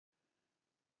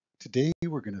Today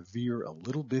we're going to veer a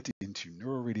little bit into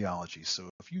neuroradiology. So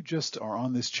if you just are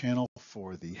on this channel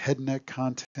for the head and neck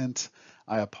content,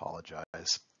 I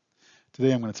apologize.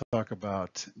 Today I'm going to talk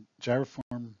about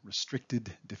gyriform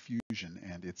restricted diffusion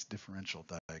and its differential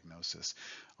diagnosis.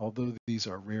 Although these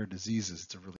are rare diseases,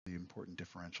 it's a really important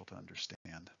differential to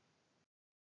understand.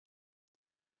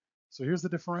 So here's the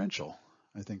differential.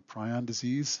 I think prion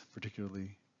disease,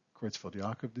 particularly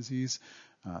Creutzfeldt-Jakob disease,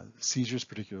 seizures,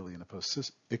 particularly in a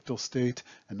post-ictal state,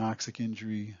 anoxic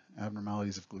injury,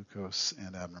 abnormalities of glucose,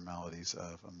 and abnormalities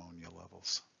of ammonia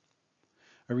levels.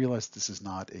 I realize this is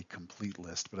not a complete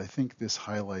list, but I think this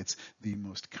highlights the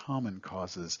most common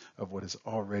causes of what is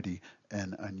already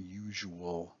an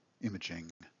unusual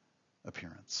imaging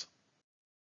appearance.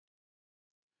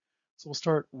 So we'll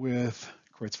start with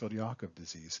Creutzfeldt-Jakob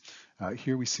disease.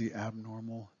 Here we see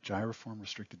abnormal gyriform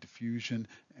restricted diffusion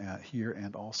here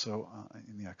and also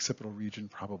in the occipital region,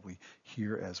 probably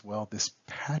here as well. This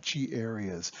patchy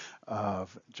areas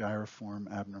of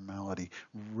gyriform abnormality,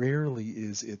 rarely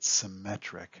is it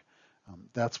symmetric.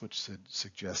 That's what should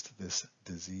suggest this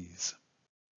disease.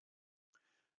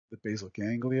 The basal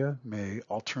ganglia may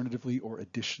alternatively or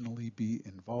additionally be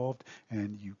involved,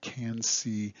 and you can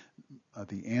see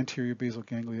the anterior basal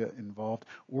ganglia involved,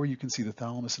 or you can see the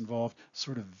thalamus involved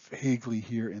sort of vaguely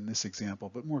here in this example,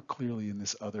 but more clearly in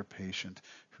this other patient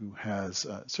who has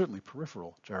certainly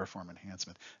peripheral gyriform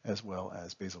enhancement as well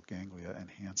as basal ganglia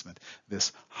enhancement.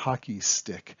 This hockey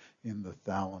stick in the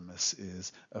thalamus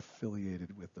is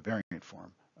affiliated with the variant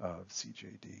form of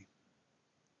CJD.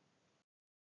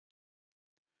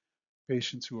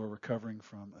 Patients who are recovering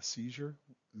from a seizure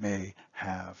may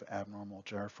have abnormal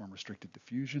gyriform restricted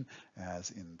diffusion,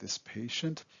 as in this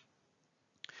patient.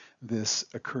 This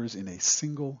occurs in a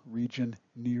single region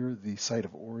near the site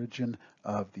of origin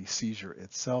of the seizure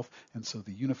itself, and so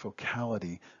the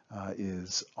unifocality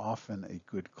is often a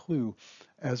good clue,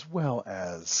 as well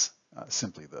as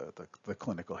simply the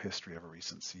clinical history of a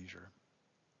recent seizure.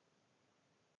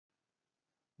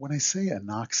 When I say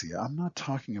anoxia, I'm not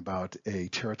talking about a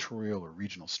territorial or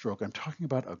regional stroke. I'm talking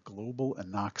about a global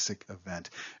anoxic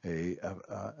event, a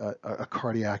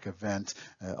cardiac event,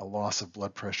 a loss of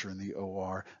blood pressure in the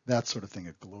OR, that sort of thing,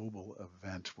 a global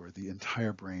event where the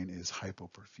entire brain is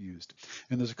hypoperfused.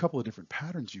 And there's a couple of different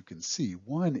patterns you can see.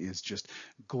 One is just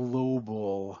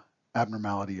global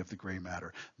abnormality of the gray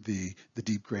matter, the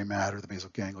deep gray matter, the basal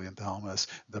ganglion thalamus,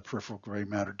 the peripheral gray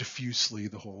matter, diffusely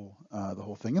the whole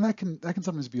thing, and that can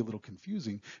sometimes be a little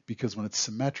confusing because when it's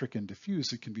symmetric and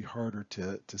diffuse, it can be harder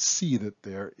to see that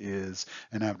there is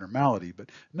an abnormality. But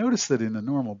notice that in a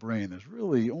normal brain, there's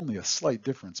really only a slight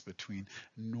difference between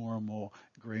normal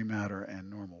gray matter and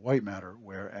normal white matter,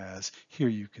 whereas here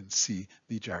you can see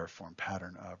the gyriform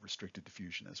pattern of restricted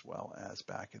diffusion as well as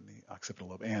back in the occipital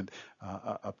lobe and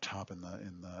up top in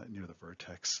the near the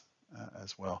vertex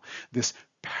as well. This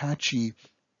patchy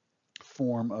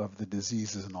form of the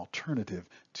disease is an alternative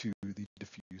to the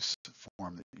diffuse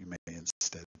form that you may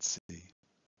instead see.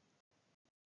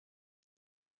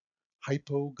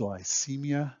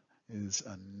 Hypoglycemia is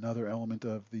another element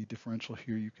of the differential.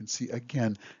 Here you can see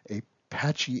again a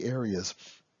patchy areas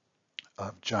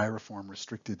of gyriform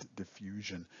restricted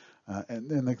diffusion, and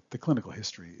then the clinical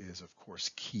history is of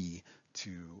course key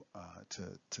to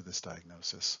this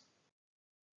diagnosis.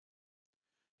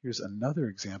 Here's another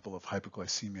example of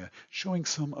hypoglycemia showing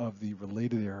some of the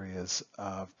related areas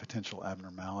of potential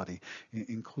abnormality,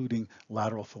 including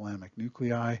lateral thalamic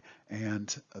nuclei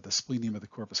and the splenium of the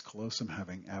corpus callosum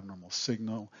having abnormal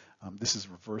signal. This is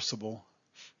reversible.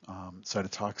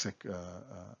 Cytotoxic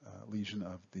lesion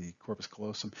of the corpus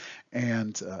callosum,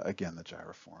 and again the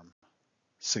gyriform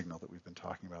signal that we've been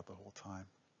talking about the whole time.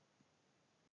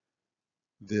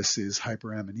 This is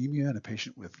hyperammonemia in a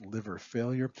patient with liver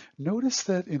failure. Notice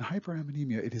that in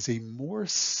hyperammonemia, it is a more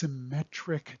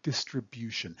symmetric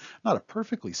distribution, not a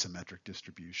perfectly symmetric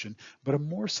distribution, but a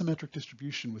more symmetric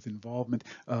distribution with involvement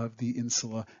of the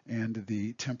insula and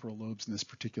the temporal lobes in this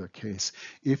particular case.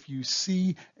 If you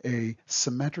see a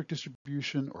symmetric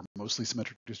distribution or mostly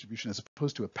symmetric distribution as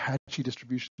opposed to a patchy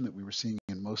distribution that we were seeing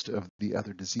in most of the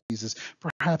other diseases,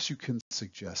 perhaps you can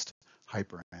suggest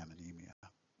hyperammonemia.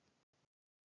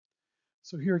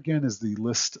 So here again is the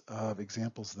list of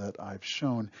examples that I've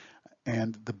shown,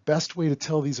 and the best way to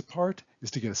tell these apart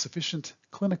is to get a sufficient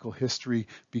clinical history,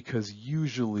 because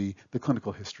usually the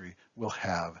clinical history will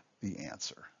have the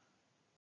answer.